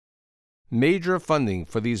Major funding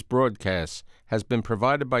for these broadcasts has been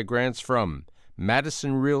provided by grants from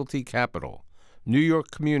Madison Realty Capital, New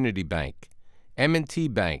York Community Bank, M&T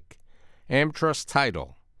Bank, AmTrust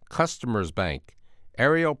Title, Customers Bank,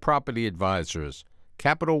 Ariel Property Advisors,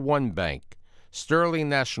 Capital One Bank, Sterling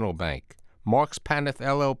National Bank, Marks Paneth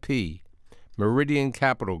LLP, Meridian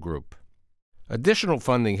Capital Group. Additional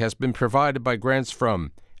funding has been provided by grants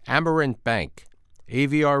from Amarant Bank,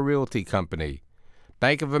 AVR Realty Company,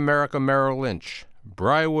 Bank of America Merrill Lynch,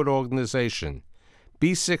 Briarwood Organization,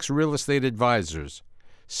 B6 Real Estate Advisors,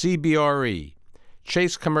 CBRE,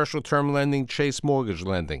 Chase Commercial Term Lending, Chase Mortgage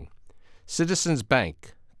Lending, Citizens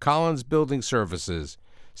Bank, Collins Building Services,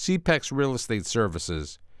 CPEX Real Estate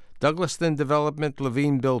Services, Douglaston Development,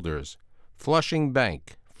 Levine Builders, Flushing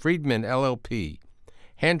Bank, Friedman LLP,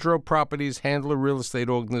 Handro Properties Handler Real Estate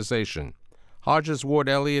Organization, Hodges Ward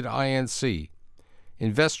Elliott INC,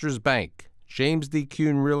 Investors Bank, James D.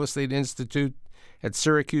 Kuhn Real Estate Institute at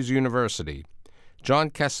Syracuse University, John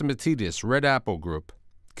Casamatidis Red Apple Group,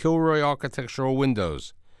 Kilroy Architectural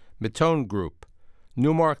Windows, Matone Group,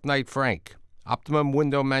 Newmark Knight Frank, Optimum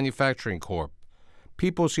Window Manufacturing Corp.,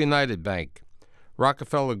 People's United Bank,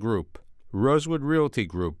 Rockefeller Group, Rosewood Realty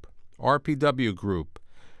Group, RPW Group,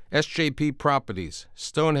 SJP Properties,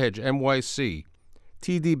 Stonehenge NYC,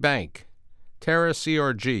 TD Bank, Terra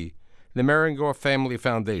CRG, the Merringore Family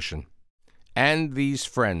Foundation, and these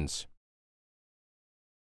friends.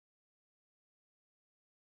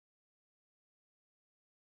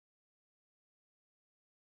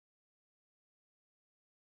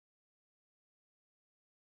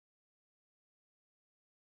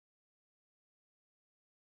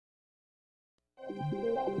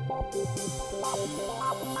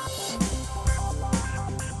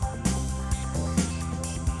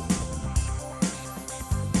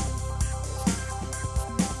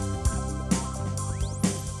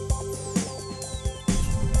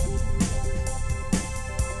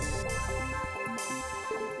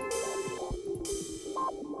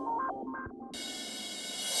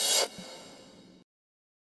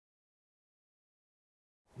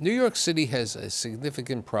 New York City has a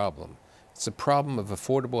significant problem. It's a problem of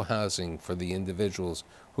affordable housing for the individuals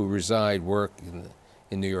who reside, work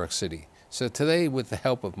in New York City. So today, with the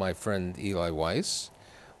help of my friend Eli Weiss,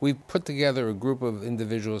 we've put together a group of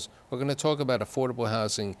individuals who are going to talk about affordable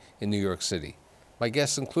housing in New York City. My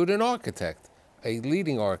guests include an architect, a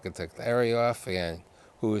leading architect, Ariel Afghang,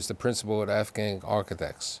 who is the principal at Afghang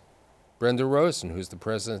Architects, Brenda Rosen, who's the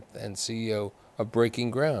president and CEO of Breaking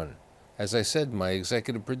Ground. As I said, my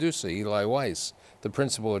executive producer, Eli Weiss, the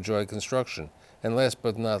principal of Joy Construction, and last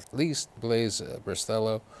but not least, Blaise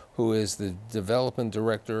Bristello, who is the development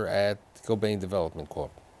director at Cobain Development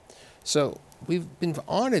Corp. So we've been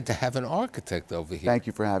honored to have an architect over here. Thank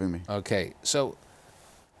you for having me. Okay, so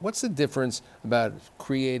what's the difference about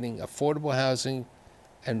creating affordable housing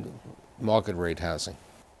and market rate housing?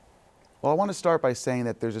 Well, I want to start by saying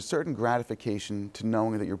that there's a certain gratification to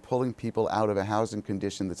knowing that you're pulling people out of a housing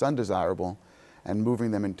condition that's undesirable and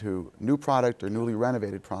moving them into new product or newly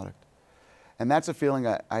renovated product. And that's a feeling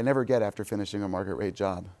I never get after finishing a market rate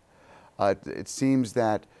job. It seems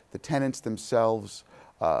that the tenants themselves,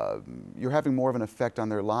 you're having more of an effect on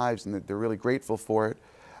their lives and that they're really grateful for it.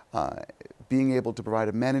 Being able to provide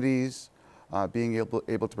amenities, being able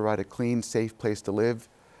to provide a clean, safe place to live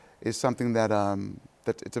is something that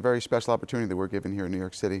it's a very special opportunity that we're given here in New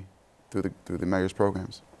York City through the mayor's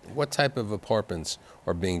programs. What type of apartments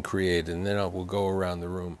are being created? And then we'll go around the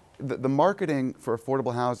room. The marketing for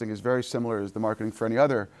affordable housing is very similar as the marketing for any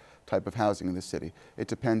other type of housing in the city. It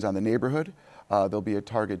depends on the neighborhood. There'll be a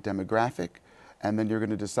target demographic, and then you're going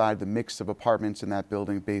to decide the mix of apartments in that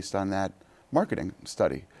building based on that marketing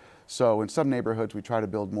study. So in some neighborhoods, we try to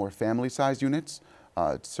build more family-sized units,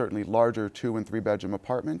 certainly larger 2- and 3-bedroom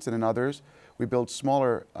apartments, and in others, we build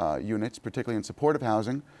smaller units, particularly in supportive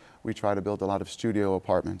housing. We try to build a lot of studio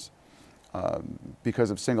apartments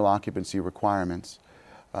because of single occupancy requirements.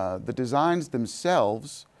 The designs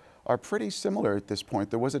themselves are pretty similar at this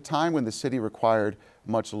point. There was a time when the city required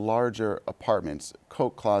much larger apartments,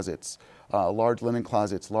 coat closets, large linen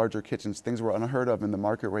closets, larger kitchens. Things were unheard of in the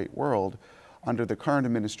market rate world. Under the current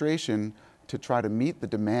administration, to try to meet the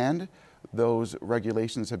demand, those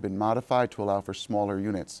regulations have been modified to allow for smaller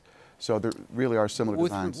units. So there really are similar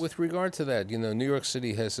designs. With regard to that, you know, New York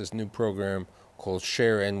City has this new program called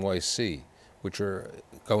Share NYC, which are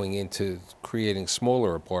going into creating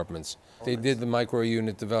smaller apartments. They did the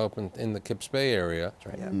micro-unit development in the Kips Bay area. That's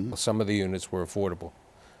right, yeah. Mm-hmm. Some of the units were affordable.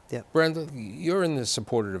 Yep. Brenda, you're in the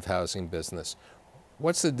supportive housing business.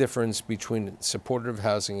 What's the difference between supportive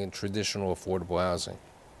housing and traditional affordable housing?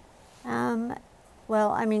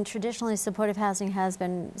 Well, I mean, traditionally supportive housing has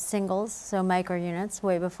been singles, so micro units,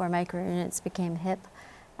 way before micro units became hip.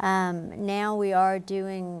 Now we are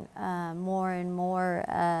doing more and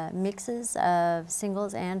more mixes of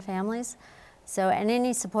singles and families. So, and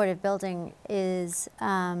any supportive building is,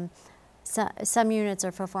 some units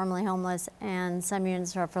are for formerly homeless and some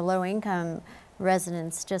units are for low income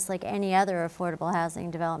residents, just like any other affordable housing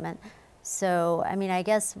development. So, I mean, I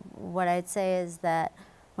guess what I'd say is that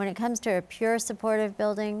when it comes to a pure supportive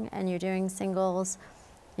building and you're doing singles,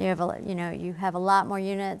 you have a lot more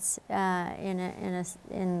units in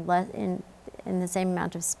the same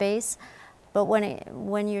amount of space. But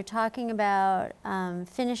when you're talking about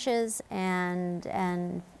finishes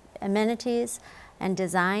and amenities and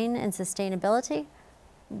design and sustainability,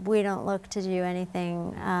 we don't look to do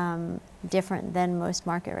anything different than most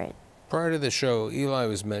market rate. Prior to the show, Eli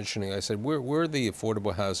was mentioning, I said, where are the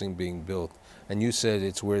affordable housing being built? And you said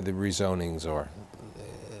it's where the rezonings are.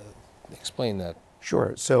 Explain that.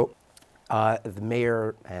 Sure. So the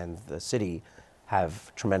mayor and the city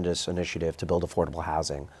have tremendous initiative to build affordable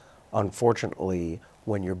housing. Unfortunately,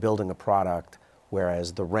 when you're building a product,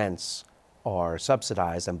 whereas the rents are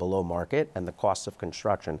subsidized and below market and the costs of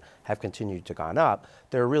construction have continued to gone up,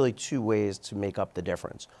 there are really two ways to make up the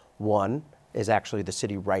difference. One is actually the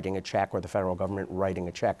city writing a check or the federal government writing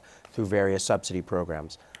a check through various subsidy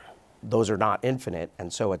programs. Those are not infinite,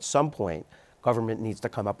 and so at some point, government needs to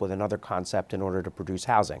come up with another concept in order to produce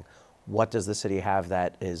housing. What does the city have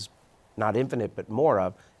that is not infinite, but more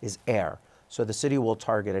of, is air. So the city will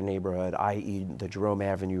target a neighborhood, i.e. the Jerome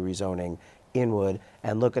Avenue rezoning, Inwood,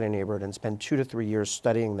 and look at a neighborhood and spend 2 to 3 years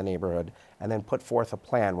studying the neighborhood, and then put forth a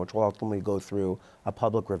plan which will ultimately go through a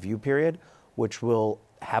public review period, which will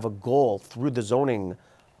have a goal through the zoning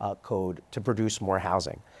code to produce more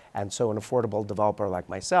housing. And so an affordable developer like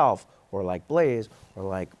myself, or like Blaze, or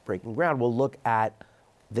like Breaking Ground will look at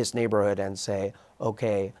this neighborhood and say,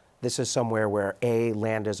 okay, this is somewhere where A,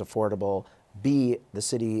 land is affordable, B, the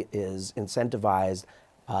city is incentivized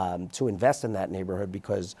to invest in that neighborhood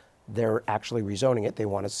because they're actually rezoning it. They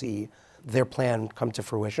want to see their plan come to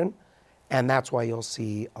fruition. And that's why you'll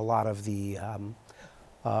see a lot of the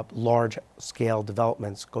large-scale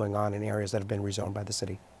developments going on in areas that have been rezoned by the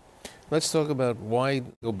city. Let's talk about why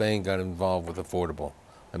Gilbane got involved with affordable.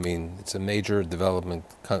 I mean, it's a major development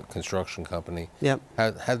construction company. Yep.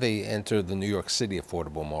 How they enter the New York City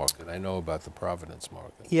affordable market? I know about the Providence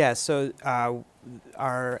market. Yeah, so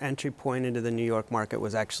our entry point into the New York market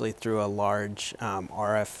was actually through a large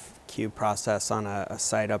RFQ process on a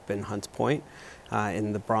site up in Hunts Point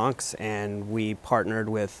in the Bronx, and we partnered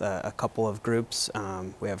with a couple of groups.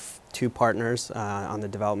 We have 2 partners on the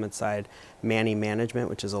development side, Manny Management,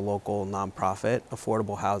 which is a local nonprofit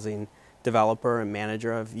affordable housing developer and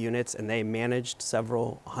manager of units, and they managed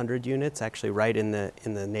several hundred units actually right in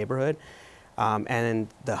the neighborhood. And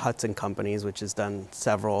the Hudson Companies, which has done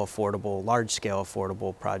several large-scale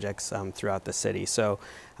affordable projects throughout the city. So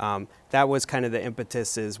that was kind of the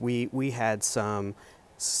impetus. Is we had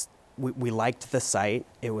we liked the site.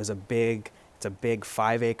 It was it's a big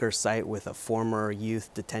 5-acre site with a former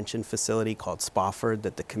youth detention facility called Spofford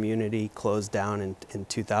that the community closed down in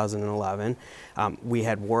 2011. We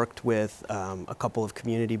had worked with a couple of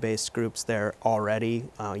community-based groups there already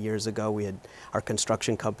years ago. Our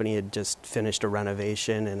construction company had just finished a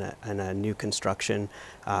renovation and a new construction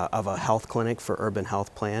of a health clinic for urban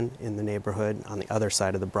health plan in the neighborhood on the other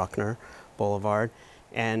side of the Bruckner Boulevard.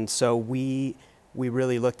 And so we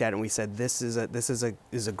really looked at it and we said, this is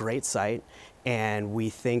a great site, and we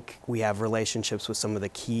think we have relationships with some of the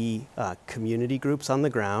key community groups on the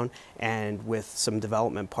ground and with some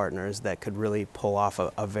development partners that could really pull off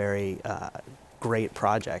a very great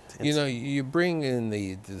project. You know, you bring in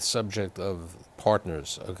the subject of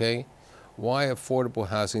partners, okay? Why affordable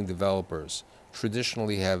housing developers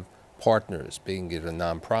traditionally have partners, being it a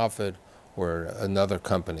nonprofit or another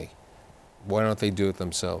company? Why don't they do it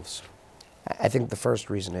themselves? I think the first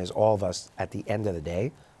reason is all of us, at the end of the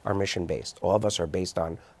day, are mission-based. All of us are based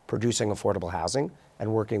on producing affordable housing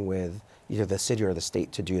and working with either the city or the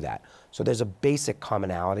state to do that. So there's a basic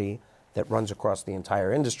commonality that runs across the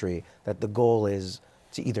entire industry that the goal is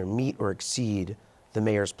to either meet or exceed the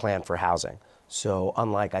mayor's plan for housing. So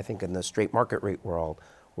unlike, I think, in the straight market rate world,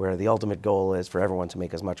 where the ultimate goal is for everyone to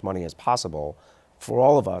make as much money as possible, for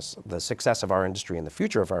all of us, the success of our industry and the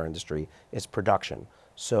future of our industry is production.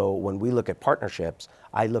 So when we look at partnerships,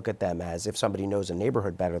 I look at them as if somebody knows a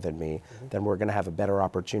neighborhood better than me, then we're going to have a better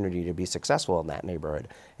opportunity to be successful in that neighborhood.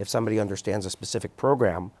 If somebody understands a specific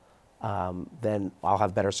program, then I'll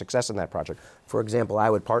have better success in that project. For example,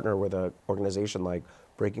 I would partner with an organization like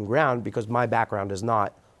Breaking Ground because my background is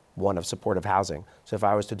not one of supportive housing. So if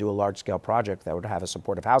I was to do a large-scale project that would have a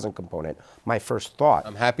supportive housing component, my first thought...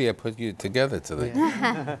 I'm happy I put you together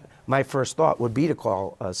today. My first thought would be to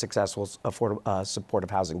call a successful supportive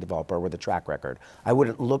housing developer with a track record. I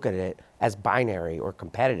wouldn't look at it as binary or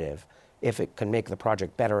competitive. If it can make the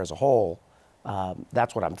project better as a whole,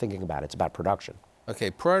 that's what I'm thinking about. It's about production.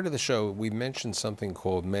 Okay, prior to the show, we mentioned something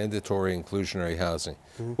called mandatory inclusionary housing.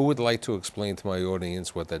 Who would like to explain to my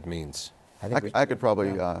audience what that means? I could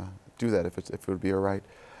probably do that if it would be all right.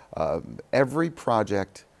 Every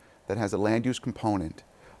project that has a land use component,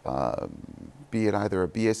 be it either a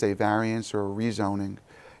BSA variance or a rezoning,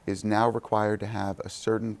 is now required to have a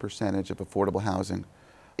certain percentage of affordable housing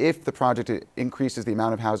if the project increases the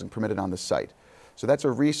amount of housing permitted on the site. So that's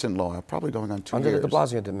a recent law, probably going on 2 years. Under the de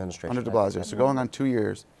Blasio administration. Under de Blasio, so going on 2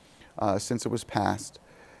 years since it was passed.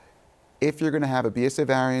 If you're going to have a BSA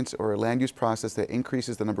variance or a land use process that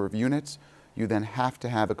increases the number of units, you then have to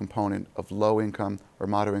have a component of low income or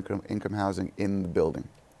moderate income housing in the building.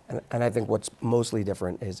 And I think what's mostly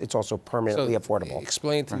different is it's also permanently affordable.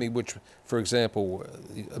 Explain to me which, for example,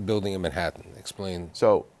 a building in Manhattan. Explain.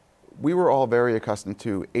 So we were all very accustomed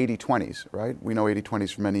to 80-20s, right? We know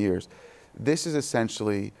 80-20s for many years. This is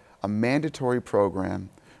essentially a mandatory program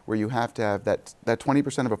where you have to have that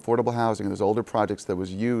 20% of affordable housing in those older projects that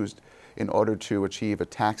was used in order to achieve a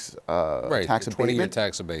tax right, tax abatement. 20-year abatement.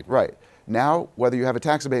 tax abatement. Right. Now, whether you have a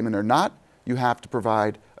tax abatement or not, you have to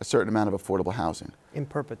provide a certain amount of affordable housing. In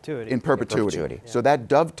perpetuity. In perpetuity. So that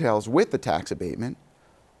dovetails with the tax abatement.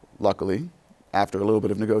 Luckily, after a little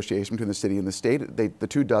bit of negotiation between the city and the state, the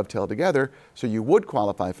two dovetail together, so you would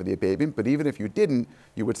qualify for the abatement, but even if you didn't,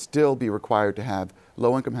 you would still be required to have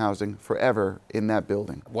low-income housing forever in that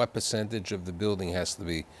building. What percentage of the building has to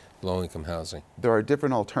be low-income housing? There are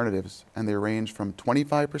different alternatives, and they range from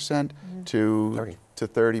 25% to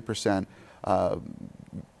 30%.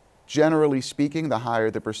 Generally speaking, the higher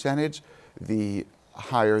the percentage, the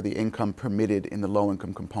higher the income permitted in the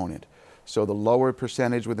low-income component. So the lower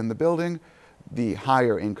percentage within the building, the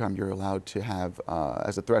higher income you're allowed to have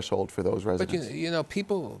as a threshold for those residents. But you know,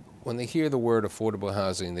 people, when they hear the word affordable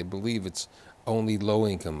housing, they believe it's only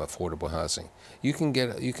low-income affordable housing. You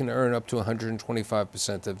can earn up to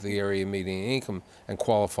 125% of the area median income and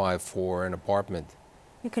qualify for an apartment.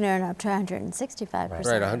 You can earn up to 165%.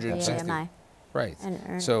 Right, 160. of the AMI. Right.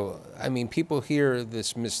 So, I mean, people hear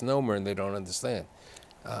this misnomer and they don't understand.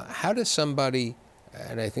 How does somebody,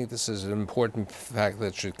 and I think this is an important fact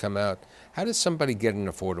that should come out, how does somebody get an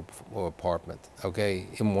affordable apartment, okay,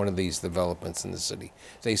 in one of these developments in the city?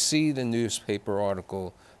 They see the newspaper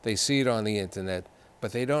article, they see it on the internet,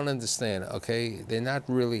 but they don't understand, okay, they're not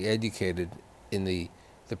really educated in the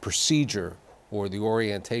procedure or the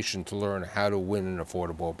orientation to learn how to win an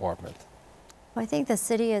affordable apartment. Well, I think the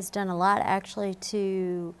city has done a lot actually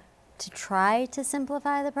to try to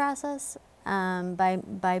simplify the process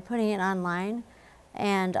by putting it online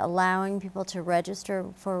and allowing people to register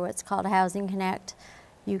for what's called Housing Connect.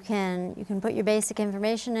 You can put your basic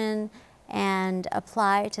information in and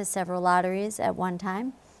apply to several lotteries at one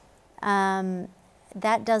time.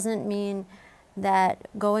 That doesn't mean that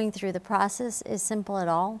going through the process is simple at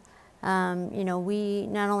all. You know, we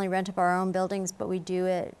not only rent up our own buildings, but we do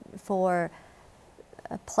it for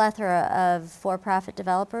a plethora of for-profit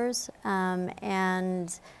developers,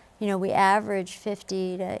 and you know, we average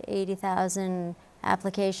 50 to 80,000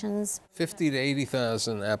 applications. 50 to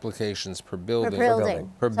 80,000 applications per building.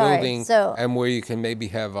 Per building. So, and where you can maybe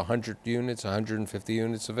have 100 units, 150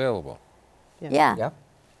 units available. Yeah.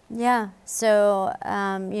 So,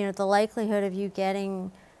 you know, the likelihood of you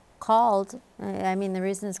getting called, I mean, the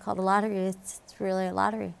reason it's called a lottery, it's really a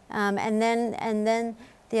lottery. And then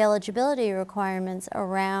the eligibility requirements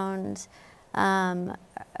around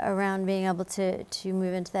being able to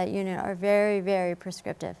move into that unit are very, very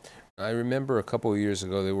prescriptive. I remember a couple of years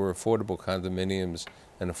ago there were affordable condominiums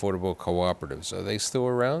and affordable cooperatives. Are they still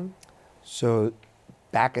around? So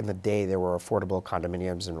back in the day there were affordable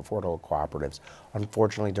condominiums and affordable cooperatives.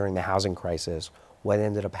 Unfortunately, during the housing crisis, what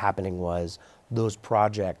ended up happening was those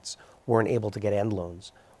projects weren't able to get end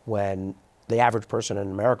loans when the average person in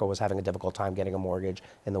America was having a difficult time getting a mortgage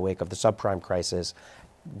in the wake of the subprime crisis.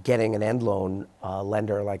 Getting an end loan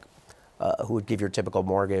lender like who would give your typical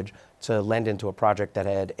mortgage to lend into a project that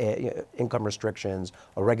had income restrictions,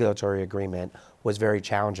 a regulatory agreement, was very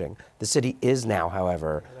challenging. The city is now,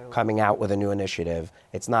 however, coming out with a new initiative.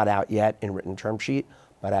 It's not out yet in written term sheet,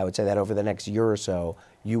 but I would say that over the next year or so,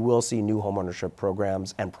 you will see new homeownership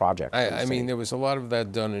programs and projects. I mean, there was a lot of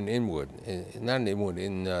that done in Inwood, not in Inwood,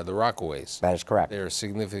 in the Rockaways. That is correct. There are a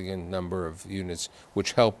significant number of units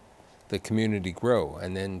which help the community grow.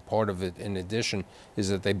 And then part of it, in addition, is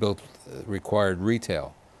that they built required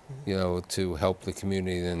retail, you know, to help the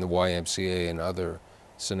community and the YMCA and other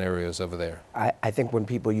scenarios over there. I think when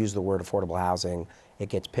people use the word affordable housing, it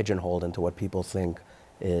gets pigeonholed into what people think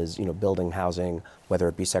is, you know, building housing, whether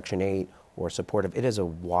it be Section 8 or supportive. It is a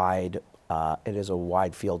wide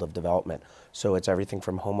field of development. So it's everything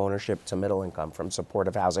from home ownership to middle income, from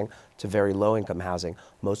supportive housing to very low income housing.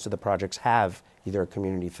 Most of the projects have either a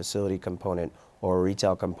community facility component or a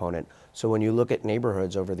retail component. So when you look at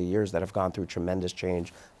neighborhoods over the years that have gone through tremendous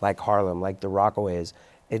change, like Harlem, like the Rockaways,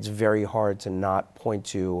 it's very hard to not point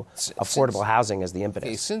to affordable housing as the impetus.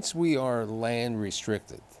 Okay, since we are land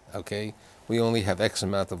restricted, okay, we only have X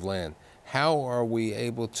amount of land, how are we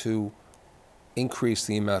able to increase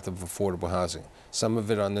the amount of affordable housing? Some of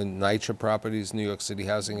it on the NYCHA properties, New York City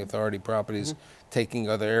Housing Authority properties, taking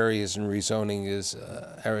other areas and rezoning, as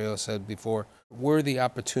Ariel said before. Where are the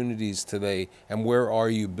opportunities today, and where are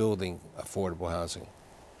you building affordable housing?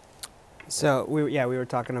 So we were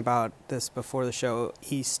talking about this before the show.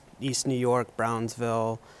 East New York,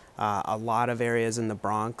 Brownsville, a lot of areas in the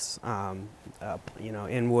Bronx, you know,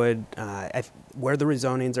 Inwood, where the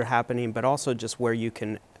rezonings are happening, but also just where you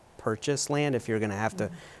can purchase land if you're going to have to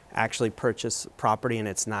actually purchase property and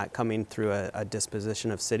it's not coming through a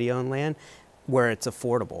disposition of city-owned land, where it's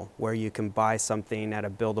affordable, where you can buy something at a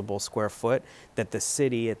buildable square foot that the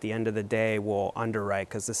city at the end of the day will underwrite,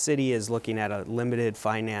 because the city is looking at a limited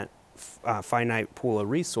finite pool of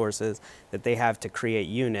resources that they have to create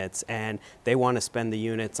units, and they want to spend the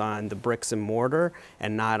units on the bricks and mortar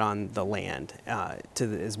and not on the land to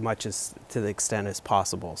the extent as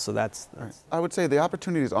possible. So that's I would say the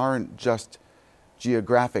opportunities aren't just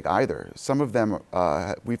geographic either. Some of them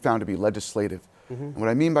we found to be legislative. And what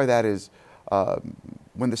I mean by that is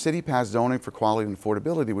when the city passed zoning for quality and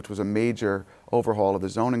affordability, which was a major overhaul of the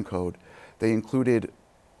zoning code, they included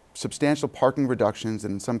substantial parking reductions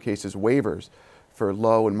and in some cases waivers for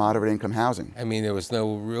low and moderate income housing. I mean, there was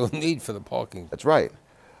no real need for the parking. That's right.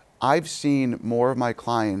 I've seen more of my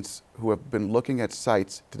clients who have been looking at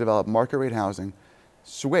sites to develop market rate housing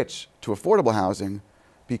switch to affordable housing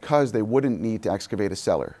because they wouldn't need to excavate a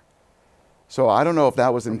cellar. So I don't know if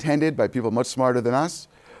that was intended by people much smarter than us,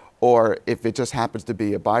 or if it just happens to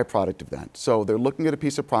be a byproduct of that. So they're looking at a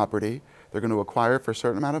piece of property, they're going to acquire it for a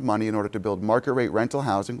certain amount of money in order to build market rate rental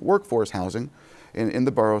housing, workforce housing in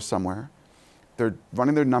the borough somewhere. They're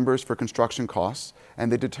running their numbers for construction costs,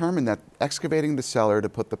 and they determine that excavating the cellar to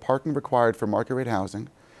put the parking required for market rate housing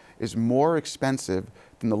is more expensive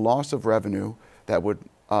than the loss of revenue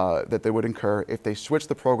that they would incur if they switched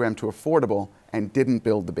the program to affordable and didn't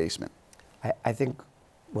build the basement. I think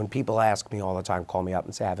when people ask me all the time, call me up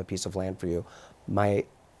and say, I have a piece of land for you, my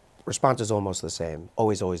response is almost the same,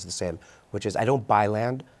 always the same, which is I don't buy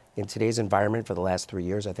land. In today's environment for the last 3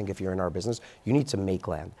 years, I think if you're in our business, you need to make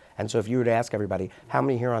land. And so if you were to ask everybody, how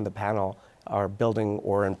many here on the panel are building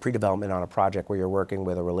or in pre-development on a project where you're working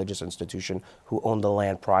with a religious institution who owned the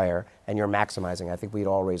land prior and you're maximizing, I think we'd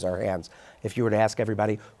all raise our hands. If you were to ask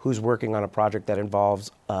everybody who's working on a project that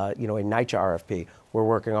involves you know, a NYCHA RFP, we're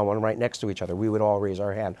working on one right next to each other, we would all raise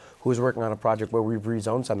our hand. Who's working on a project where we've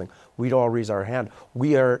rezoned something, we'd all raise our hand.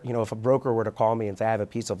 We are, you know, if a broker were to call me and say, I have a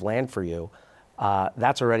piece of land for you,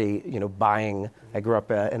 that's already, you know, buying. I grew up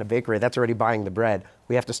in a bakery. That's already buying the bread.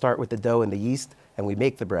 We have to start with the dough and the yeast, and we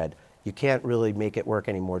make the bread. You can't really make it work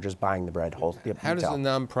anymore just buying the bread whole. How does a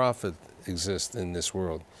nonprofit exist in this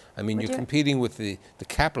world? I mean, you're competing with the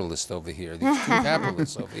capitalist over here, these two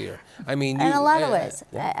capitalists over here. I mean, in a lot of ways.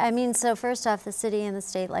 I mean, so first off, the city and the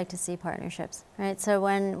state like to see partnerships, right? So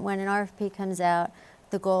when an RFP comes out,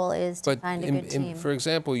 the goal is to find a good team. For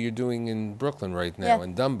example, you're doing in Brooklyn right now,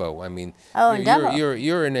 in Dumbo. I mean, in Dumbo.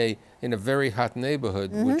 You're in a very hot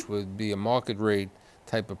neighborhood, which would be a market rate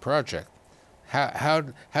type of project.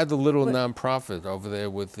 How'd the little nonprofit over there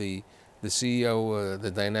with the CEO,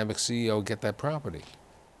 the dynamic CEO, get that property?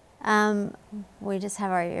 We just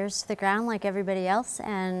have our ears to the ground like everybody else,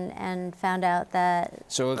 and found out that.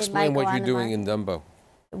 So explain what you're doing in Dumbo.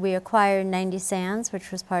 We acquired 90 Sands,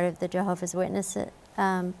 which was part of the Jehovah's Witness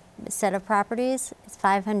set of properties. It's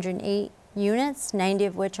 508 units, 90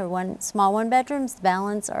 of which are small one bedrooms. The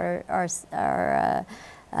balance are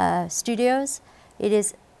studios. It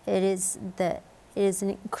is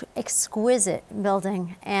an exquisite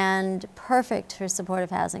building and perfect for supportive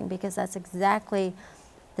housing because that's exactly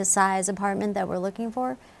the size apartment that we're looking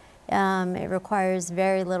for. It requires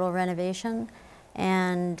very little renovation,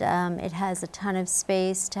 and it has a ton of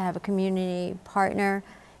space to have a community partner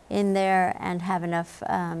in there and have enough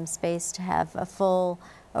space to have a full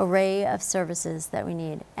array of services that we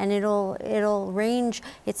need. And it'll range,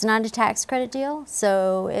 it's not a tax credit deal,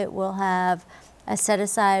 so it will have a set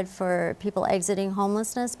aside for people exiting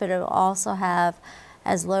homelessness, but it will also have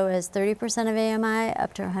as low as 30% of AMI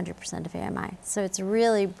up to 100% of AMI. So it's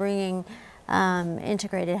really bringing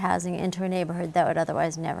integrated housing into a neighborhood that would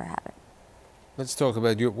otherwise never have it. Let's talk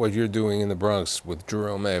about what you're doing in the Bronx with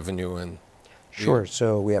Jerome Avenue and... Sure.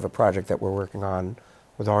 So we have a project that we're working on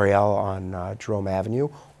with Ariel on Jerome Avenue.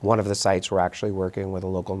 One of the sites we're actually working with a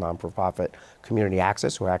local non-for-profit, Community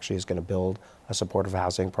Access, who actually is going to build a supportive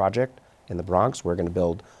housing project in the Bronx. We're going to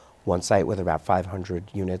build one site with about 500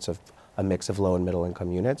 units of a mix of low and middle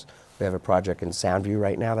income units. We have a project in Soundview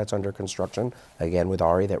right now that's under construction, again with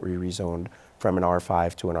Ari, that we rezoned from an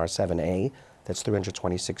R5 to an R7A. That's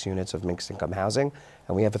 326 units of mixed income housing.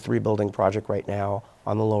 And we have a 3-building project right now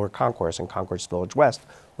on the Lower Concourse in Concourse Village West,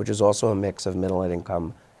 which is also a mix of middle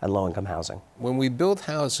income and low income housing. When we build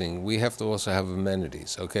housing, we have to also have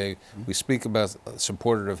amenities, okay? We speak about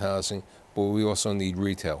supportive housing, but we also need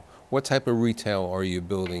retail. What type of retail are you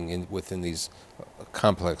building within these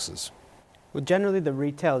complexes? Well, generally the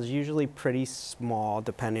retail is usually pretty small,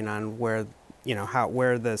 depending on where,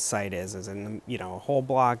 where the site is. Is in, a whole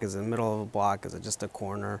block, is in the middle of a block, is it just a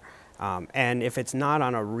corner? And if it's not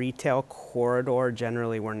on a retail corridor,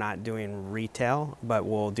 generally we're not doing retail, but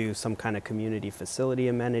we'll do some kind of community facility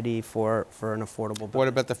amenity for an affordable building. What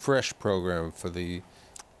about the Fresh program for the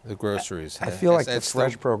groceries? I feel like the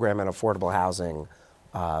Fresh program and affordable housing,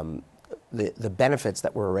 the benefits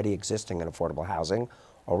that were already existing in affordable housing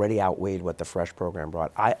already outweighed what the Fresh program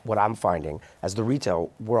brought. What I'm finding, as the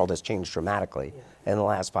retail world has changed dramatically in the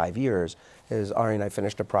last 5 years, is Ari and I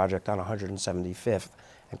finished a project on 175th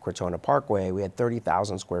and Crotona Parkway. We had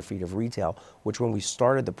 30,000 square feet of retail, which when we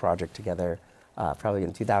started the project together, probably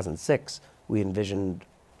in 2006, we envisioned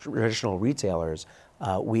traditional retailers.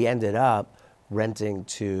 We ended up renting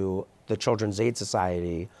to the Children's Aid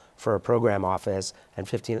Society for a program office and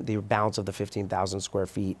the balance of the 15,000 square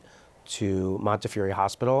feet to Montefiore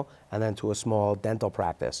Hospital and then to a small dental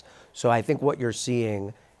practice. So I think what you're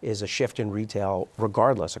seeing is a shift in retail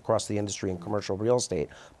regardless across the industry and commercial real estate.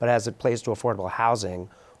 But as it plays to affordable housing,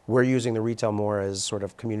 we're using the retail more as sort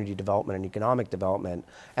of community development and economic development.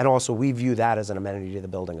 And also we view that as an amenity to the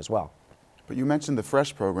building as well. But you mentioned the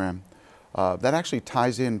Fresh program. That actually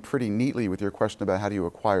ties in pretty neatly with your question about how do you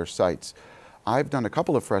acquire sites. I've done a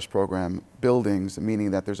couple of Fresh program buildings, meaning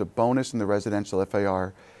that there's a bonus in the residential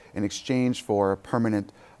FAR in exchange for a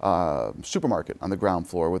permanent supermarket on the ground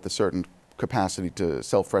floor with a certain capacity to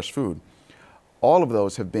sell fresh food. All of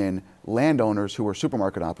those have been landowners who are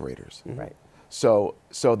supermarket operators. Mm-hmm. Right. So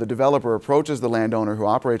the developer approaches the landowner who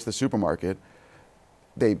operates the supermarket,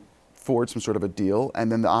 they forward some sort of a deal,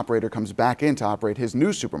 and then the operator comes back in to operate his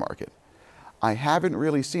new supermarket. I haven't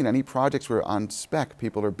really seen any projects where on spec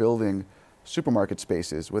people are building supermarket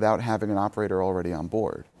spaces without having an operator already on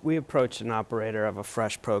board. We approached an operator of a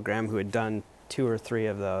Fresh program who had done 2 or 3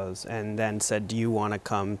 of those and then said, do you want to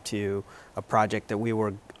come to a project that we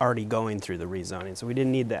were already going through the rezoning? So we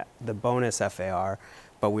didn't need the bonus FAR,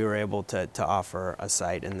 but we were able to offer a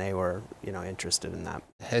site and they were interested in that.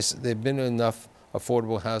 Has there been enough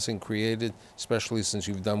affordable housing created, especially since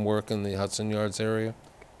you've done work in the Hudson Yards area?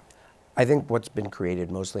 I think what's been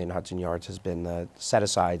created mostly in Hudson Yards has been the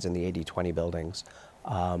set-asides in the 80-20 buildings.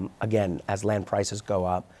 Again, as land prices go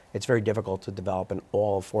up, it's very difficult to develop an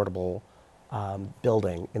all-affordable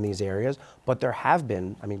building in these areas. But there have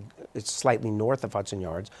been, it's slightly north of Hudson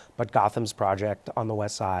Yards, but Gotham's project on the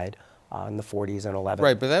west side in the 40s and 11.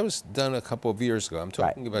 Right, but that was done a couple of years ago. I'm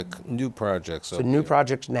talking about new projects. So new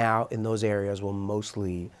projects now in those areas will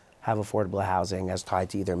mostly have affordable housing as tied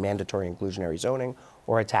to either mandatory inclusionary zoning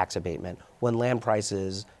or a tax abatement. When land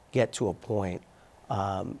prices get to a point,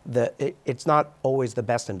 it's not always the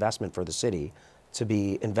best investment for the city to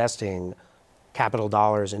be investing capital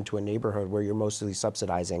dollars into a neighborhood where you're mostly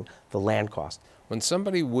subsidizing the land cost. When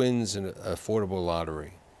somebody wins an affordable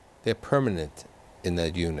lottery, they're permanent in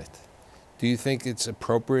that unit. Do you think it's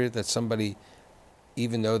appropriate that somebody,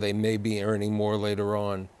 even though they may be earning more later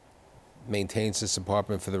on, maintains this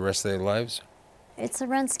apartment for the rest of their lives? It's a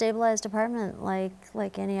rent-stabilized apartment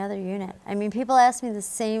like any other unit. People ask me the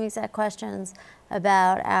same exact questions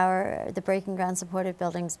about the breaking ground supportive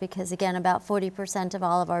buildings because, again, about 40% of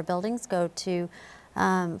all of our buildings go to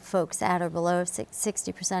folks at or below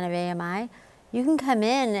 60% of AMI. You can come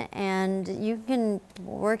in and you can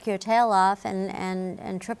work your tail off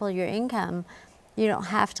and triple your income. You don't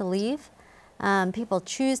have to leave. People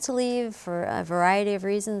choose to leave for a variety of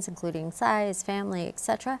reasons, including size, family,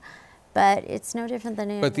 etc. But it's no different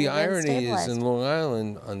than But the anything irony is, stabilized. in Long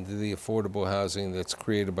Island, under the affordable housing that's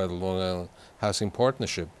created by the Long Island Housing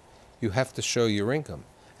Partnership, you have to show your income.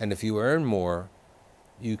 And if you earn more,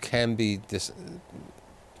 you can be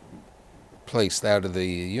placed out of the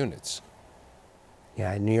units.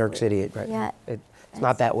 Yeah, in New York City, Yeah, it's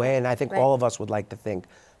not that way, and I think right. all of us would like to think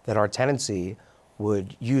that our tenancy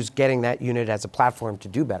would use getting that unit as a platform to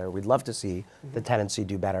do better. We'd love to see the tenancy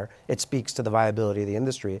do better. It speaks to the viability of the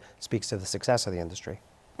industry, it speaks to the success of the industry.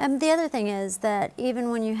 And the other thing is that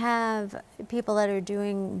even when you have people that are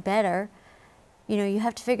doing better, you know, you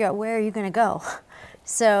have to figure out where you're going to go.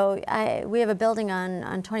 So we have a building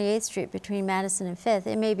on 28th Street between Madison and 5th.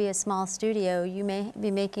 It may be a small studio. You may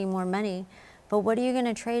be making more money, but what are you going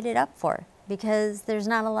to trade it up for? Because there's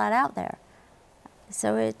not a lot out there.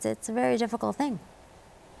 So it's a very difficult thing.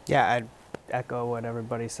 Yeah, I'd echo what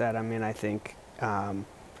everybody said. I mean, I think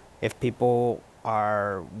if people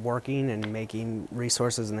are working and making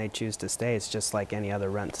resources and they choose to stay, it's just like any other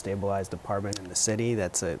rent stabilized apartment in the city.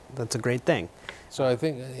 That's a great thing. So I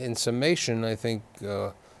think, in summation, I think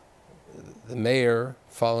the mayor,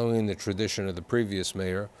 following the tradition of the previous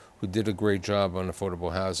mayor, who did a great job on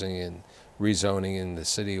affordable housing and rezoning in the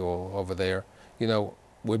city all over there, you know,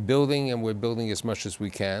 we're building, and we're building as much as we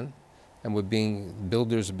can, and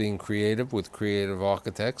builders are being creative with creative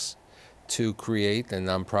architects to create, and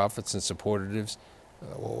nonprofits and supportive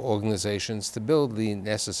organizations to build the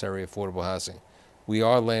necessary affordable housing. We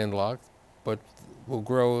are landlocked, but we'll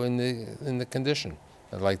grow in the condition.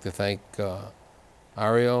 I'd like to thank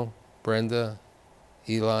Ariel, Brenda,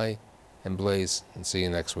 Eli, and Blaze, and see you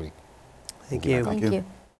next week. Thank you. Thank you.